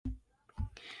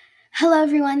Hello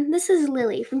everyone, this is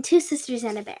Lily from Two Sisters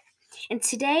and a Bear, and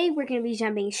today we're going to be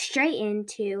jumping straight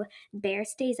into Bear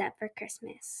Stays Up for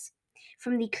Christmas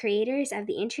from the creators of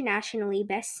the internationally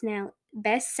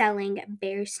best-selling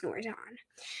Bear Snores On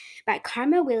by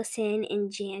Karma Wilson and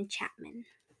Jan Chapman.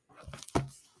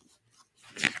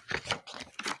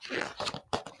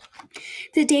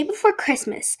 The day before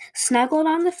Christmas, snuggled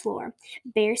on the floor,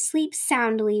 Bear sleeps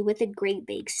soundly with a great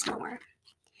big snore.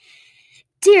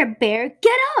 "Dear Bear,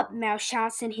 get up!" Mouse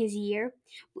shouts in his ear.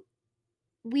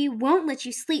 "We won't let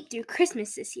you sleep through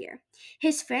Christmas this year."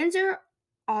 His friends are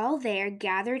all there,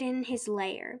 gathered in his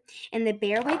lair, and the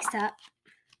bear wakes up.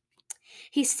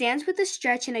 He stands with a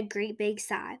stretch and a great big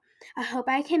sigh. "I hope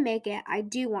I can make it. I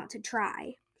do want to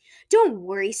try." "Don't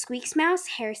worry," squeaks Mouse.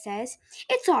 Hare says,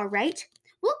 "It's all right.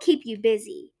 We'll keep you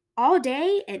busy all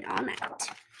day and all night."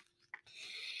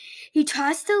 He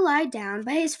tries to lie down,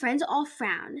 but his friends all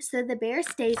frown, so the bear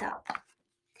stays up.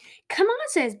 "Come on,"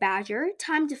 says Badger,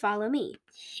 "time to follow me.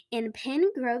 In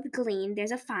Pengrove Glen,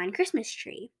 there's a fine Christmas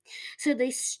tree." So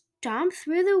they stomp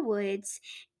through the woods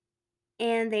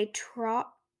and they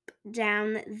trot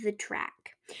down the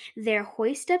track. They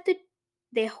hoist up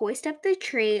the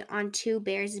tree on Two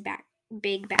Bears'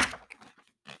 big back.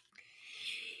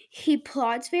 He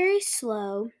plods very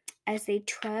slow as they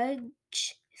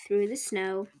trudge through the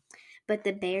snow, but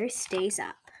the bear stays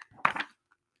up.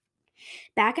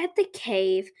 Back at the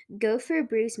cave, Gopher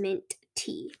brews mint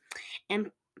tea,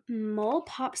 and Mole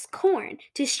pops corn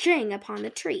to string upon the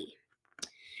tree.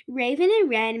 Raven and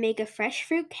Wren make a fresh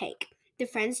fruit cake. The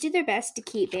friends do their best to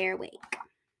keep Bear awake.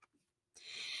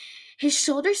 His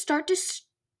shoulders start to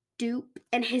stoop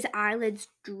and his eyelids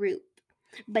droop,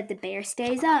 but the bear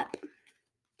stays up.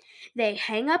 They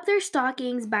hang up their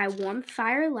stockings by warm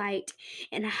firelight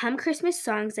and hum Christmas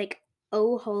songs like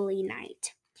 "O Holy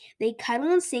Night." They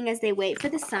cuddle and sing as they wait for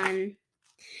the sun,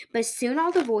 but soon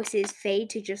all the voices fade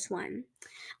to just one.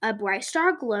 A bright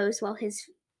star glows while his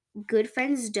good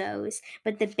friends doze,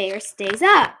 but the bear stays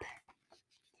up.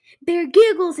 Bear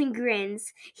giggles and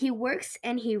grins. He works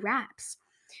and he raps.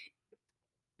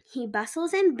 He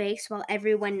bustles and bakes while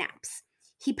everyone naps.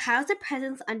 He piles the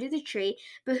presents under the tree,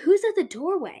 but who's at the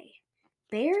doorway?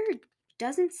 Bear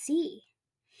doesn't see.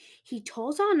 He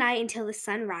tolls all night until the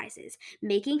sun rises,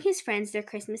 making his friends their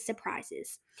Christmas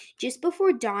surprises. Just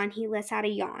before dawn, he lets out a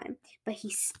yawn, but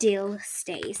he still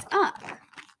stays up.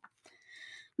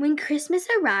 When Christmas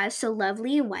arrives so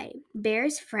lovely and white,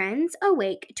 Bear's friends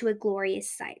awake to a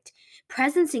glorious sight.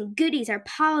 Presents and goodies are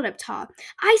piled up tall.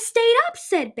 "I stayed up,"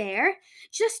 said Bear,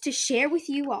 "just to share with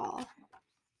you all."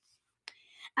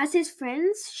 As his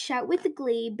friends shout with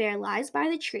glee, Bear lies by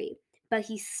the tree, but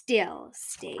he still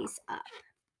stays up.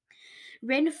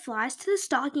 Wren flies to the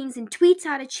stockings and tweets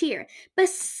out a cheer.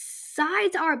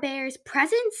 "Besides our Bear's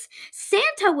presents,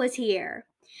 Santa was here."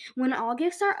 When all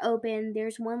gifts are open,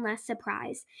 there's one last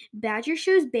surprise. Badger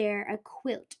shows Bear a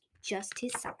quilt just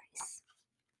his size.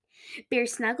 Bear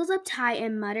snuggles up tight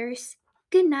and mutters,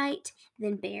 "Good night,"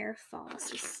 then Bear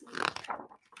falls asleep.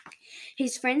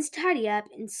 His friends tidy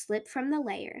up and slip from the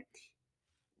lair.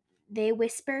 They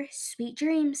whisper, "Sweet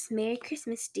dreams, Merry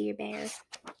Christmas, dear Bear."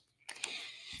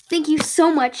 Thank you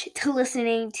so much to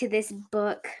listening to this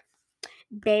book,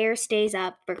 Bear Stays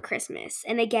Up for Christmas,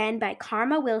 and again by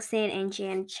Karma Wilson and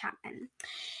Jan Chapman.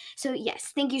 So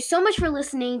yes, thank you so much for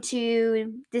listening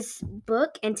to this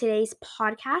book and today's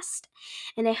podcast,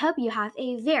 and I hope you have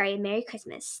a very Merry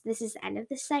Christmas. This is the end of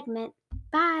this segment.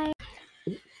 Bye.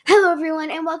 Hello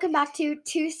everyone, and welcome back to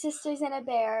Two Sisters and a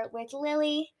Bear with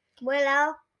Lily.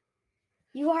 Willow.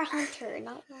 You are Hunter,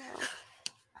 not Willow.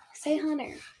 Say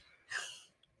Hunter.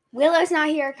 Willow's not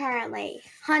here currently.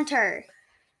 Hunter.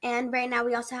 And right now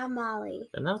we also have Molly.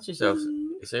 Announce yourselves.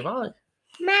 You say Molly.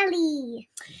 Molly.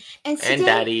 And today,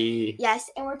 Daddy. Yes,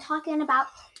 and we're talking about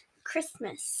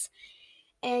Christmas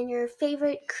and your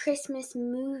favorite Christmas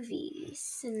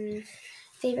movies and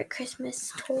favorite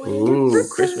Christmas toys. Ooh,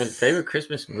 favorite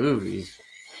Christmas movies.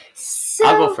 So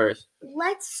I'll go first.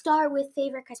 Let's start with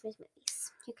favorite Christmas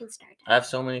movies. You can start. I have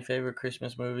so many favorite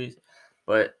Christmas movies,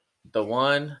 but the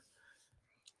one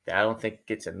that I don't think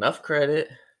gets enough credit,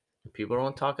 people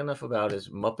don't talk enough about, is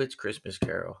Muppets Christmas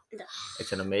Carol.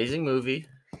 It's an amazing movie.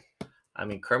 I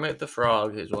mean, Kermit the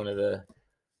Frog is one of the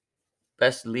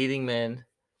best leading men,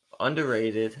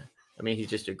 underrated. I mean, he's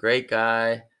just a great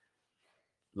guy,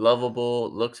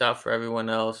 lovable, looks out for everyone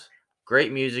else.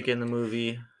 Great music in the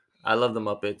movie. I love the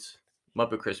Muppets.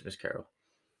 Muppet Christmas Carol.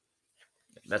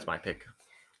 That's my pick.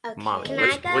 Okay. Molly,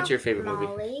 what's your favorite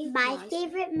movie? My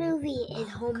favorite movie is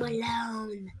Home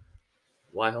Alone.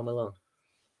 Why Home Alone?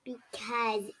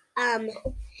 Because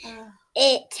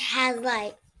it has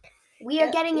We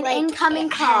are getting an Like, incoming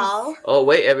it has- call. Oh,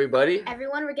 wait, everybody.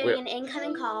 Everyone, we're getting an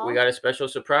incoming call. We got a special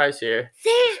surprise here.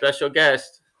 Santa. Special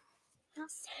guest. Not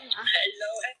Santa.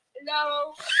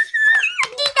 Hello.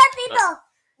 Tito.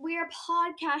 We are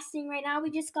podcasting right now. We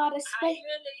just got a Hi, Lily.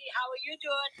 How are you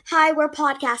doing? Hi, we're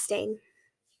podcasting.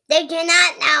 They do not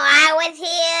know I was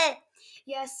here.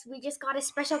 Yes, we just got a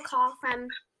special call from.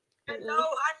 Hello,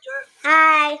 Hunter.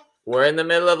 Hi. We're in the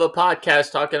middle of a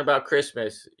podcast talking about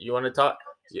Christmas. You want to talk?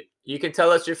 You can tell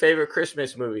us your favorite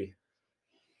Christmas movie.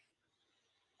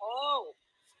 Oh,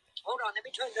 hold on. Let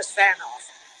me turn this fan off.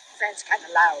 Fan's kind of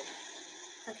loud.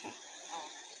 Okay.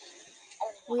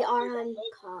 Oh, We are on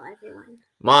call, everyone.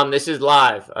 Mom, this is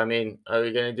live. I mean, are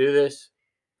we going to do this?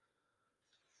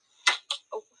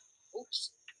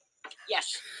 Oops.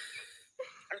 Yes.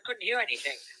 I couldn't hear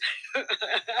anything.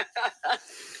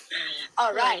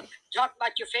 All right. Talk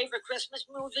about your favorite Christmas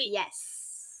movie.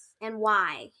 Yes. And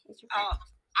why? Is your Oh,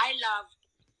 I love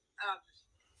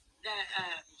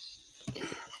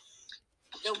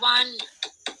the one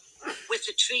with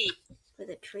the tree. with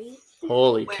a tree?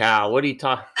 Holy cow. What are you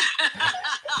talking?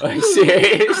 Are you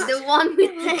serious? The one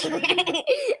with the tree.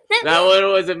 That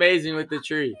one was amazing with the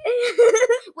tree.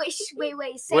 Wait.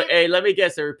 Say Wait, hey, let me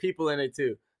guess. There were people in it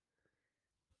too.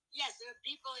 Yes, there are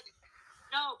people in it.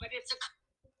 No, but it's a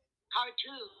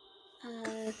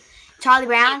cartoon. Charlie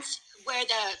Brown. It's where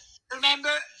remember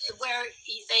where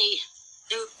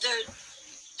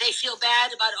they feel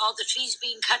bad about all the trees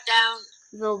being cut down.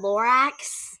 The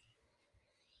Lorax.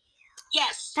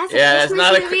 Yes. That's Yeah, a that's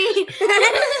Christmas not a movie.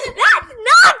 That's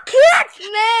not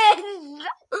Christmas.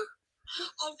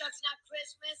 Oh, that's not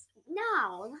Christmas.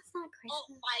 No, that's not Oh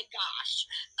Christmas. my gosh.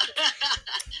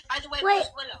 By the way, Wait. where's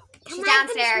Willow? She's Can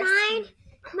downstairs. I finish mine?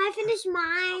 Can I finish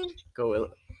mine? Go, Will.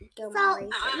 Go, So Molly.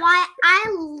 why I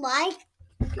like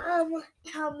why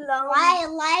I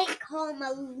like Home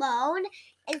Alone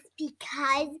is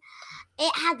because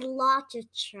it has lots of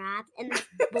traps, and this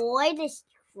boy just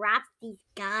traps these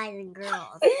guys and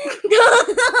girls.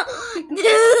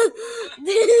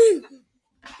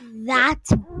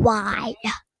 That's why.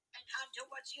 And Hunter,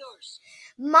 what's yours?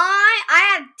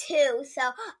 I have two. So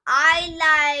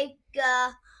I like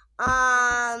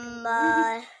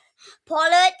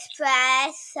Polar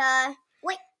Express.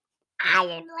 Wait, I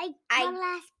didn't like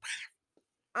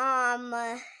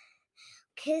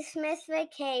Christmas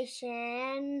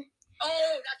Vacation.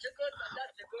 Oh, that's a good one.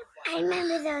 That's a good one. I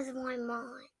remember there was one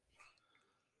more.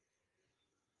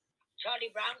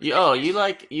 Charlie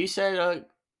Brown. You said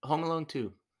Home Alone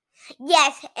 2.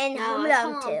 Yes, and No, Home it's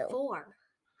Alone 2. 4.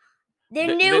 The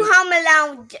The- new the- Home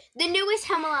Alone. The newest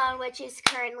Home Alone, which is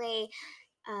currently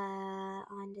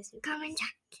on Disney. Coming.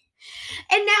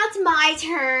 And now it's my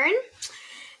turn.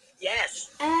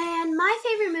 Yes. And my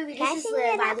favorite movie, Can I this is sing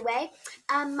Liv, it by up? the way.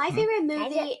 My favorite Can I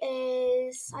movie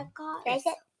is, I've got Can I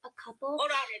say- a couple. Hold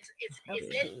on. It's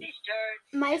Lizzie's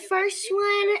turn. My first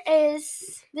one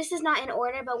is, this is not in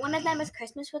order, but one of them is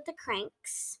Christmas with the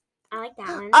Cranks. I like that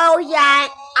one. Oh yeah,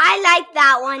 I like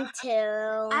that one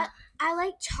too. I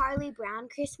like Charlie Brown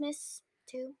Christmas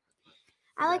too.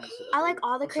 I like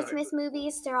all the Christmas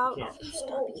movies. They're all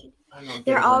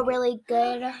they're all really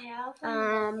good.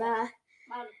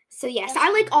 So yes, I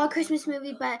like all Christmas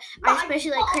movies, but I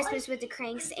especially like Christmas with the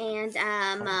Cranks and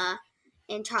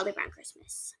Charlie Brown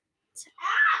Christmas.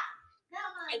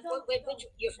 And which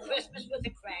your Christmas with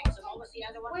the Cranks, and what was the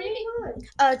other one?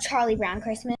 Lily? Charlie Brown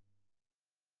Christmas.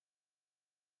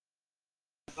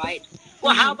 Right.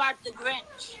 Well, how about the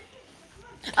Grinch?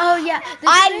 Oh yeah,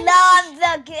 I love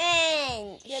the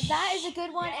Grinch. Yeah, that is a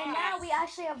good one. And now we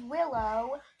actually have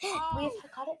Willow. We've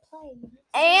got it playing.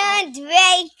 And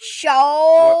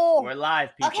Rachel. We're live,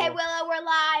 people. Okay, Willow, we're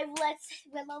live.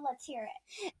 Let's hear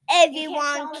it.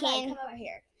 Everyone Come can. over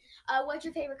here. What's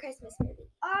your favorite Christmas movie?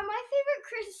 My favorite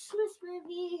Christmas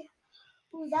movie.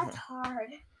 Ooh, that's hard.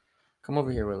 Come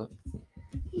over here, Willow.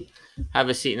 Have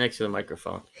a seat next to the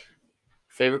microphone.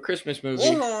 Favorite Christmas movie? I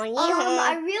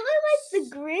really like the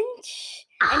Grinch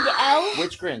and the Elf.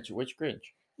 Which Grinch? Which Grinch?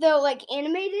 The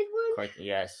animated one.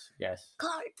 Yes. Angela.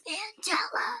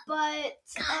 But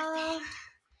I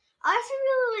actually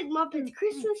really like Muppets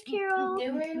Christmas Carol.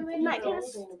 And that kind of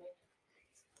stuff.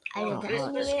 I did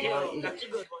Christmas that. Carol. That's a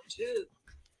good one too.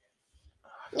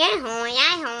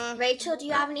 Yeah. Rachel, do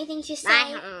you have anything to say?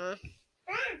 I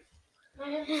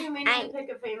Pick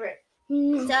a favorite.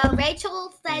 So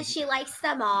Rachel says she likes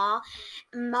them all.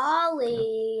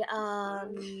 Molly,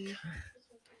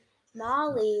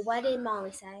 what did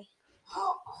Molly say?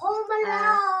 Home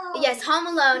Alone. Yes, Home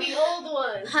Alone. The old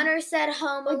one. Hunter said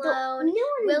Home Like the Alone. new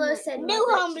one. Willow said New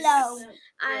Muppets. Home Alone.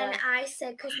 And I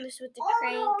said Christmas with the Old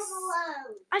Cranks. Home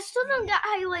Alone. I still don't get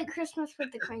how you like Christmas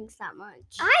with the Cranks that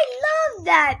much. I love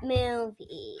that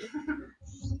movie.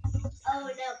 Oh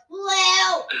no.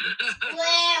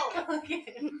 Blue. Okay.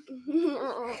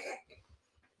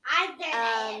 I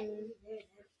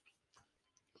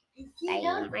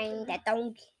that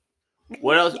donkey.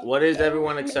 What else? What is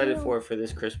everyone excited for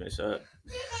this Christmas?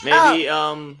 Maybe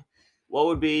what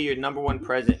would be your number one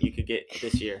present you could get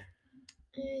this year?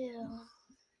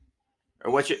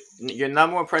 Or what's your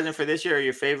number one present for this year, or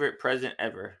your favorite present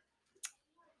ever?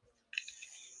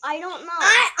 I don't know.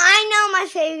 I know my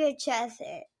favorite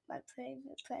present. My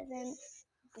favorite present.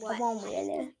 What? The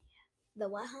one-wheeler. The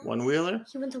what? One wheeler?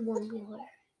 He went to one wheeler.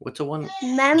 What's a one?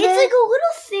 Remember? It's like a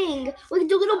little thing, like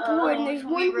the little board, and there's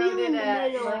we one rode wheel in it the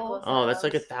at middle. Michael's. Oh, that's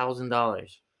like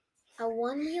 $1,000. A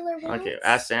one wheeler. Okay,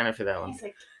 ask Santa for that one. He's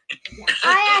like,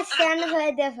 I asked Santa for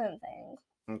a different thing.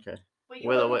 Okay, well, you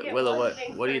Willow, only what get Willow, one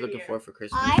thing what are you per looking year. for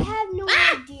Christmas? I have no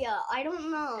idea. I don't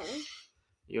know.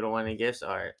 You don't want any gifts?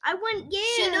 All right. I want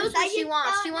gifts. She knows I what she just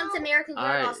wants. don't She wants know. American Girl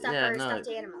Alright, doll stuff yeah, for her no. stuffed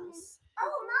animals.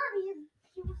 Oh, Mommy.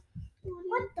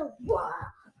 What the what?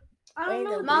 I don't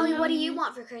know. Molly, what do you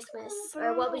want for Christmas?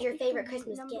 Or what was your favorite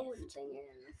Christmas gift?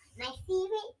 My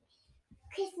favorite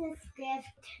Christmas gift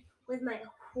was my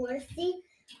horsey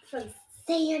from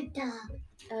Santa.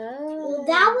 Oh.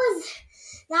 That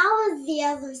was the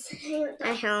other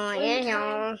Santa.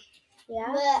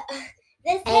 Yeah. But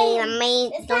this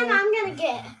time I'm gonna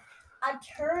get a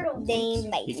turtle.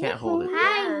 He can't hold it.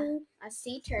 Hi. A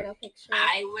sea turtle picture.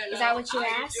 Is that what you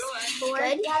asked for?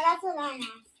 Yeah, that's what I asked.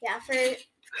 Yeah, for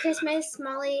Christmas,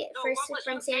 Molly, first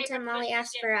from Santa, Molly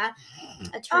asked for a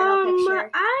turtle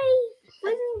picture. I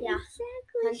wasn't Yeah.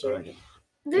 exactly. Sorry.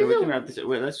 There's we can a wrap this.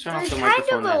 Wait, let's turn off There's the kind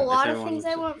microphone. of a then, if lot of everyone things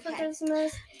I wants want for Okay.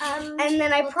 Christmas. And And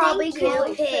then I Well, probably thank you could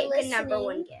for pick the number listening.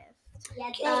 one gift. yeah,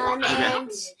 And Hard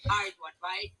one,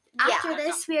 right? after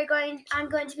this, I'm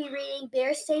going to be reading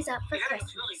Bear Stays Up for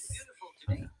Christmas.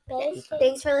 Beautiful today.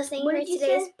 Thanks for listening What to did you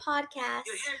today's say? podcast.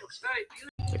 Your hair looks very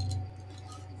beautiful.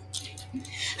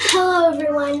 Hello,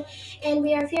 everyone, and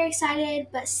we are very excited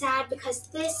but sad because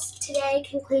this today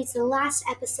concludes the last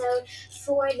episode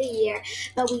for the year.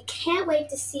 But we can't wait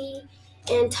to see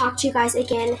and talk to you guys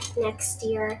again next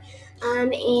year.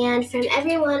 And from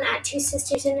everyone at Two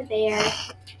Sisters and a Bear,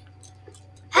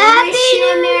 Happy wish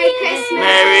you a New Merry Year! Christmas.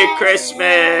 Merry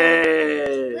Christmas!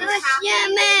 We wish you a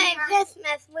Merry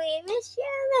Christmas. We wish you a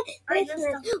Merry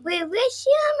Christmas. We wish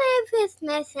you a Merry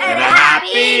Christmas And a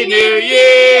Happy New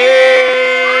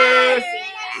Year!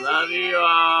 Love you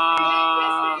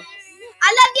all. I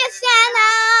love you,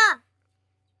 Santa.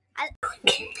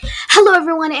 Hello,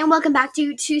 everyone, and welcome back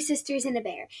to Two Sisters and a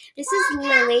Bear. This is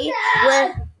Lily.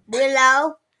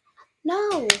 Willow.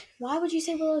 No, why would you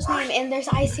say Willow's name? And there's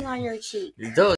icing on your cheek. Those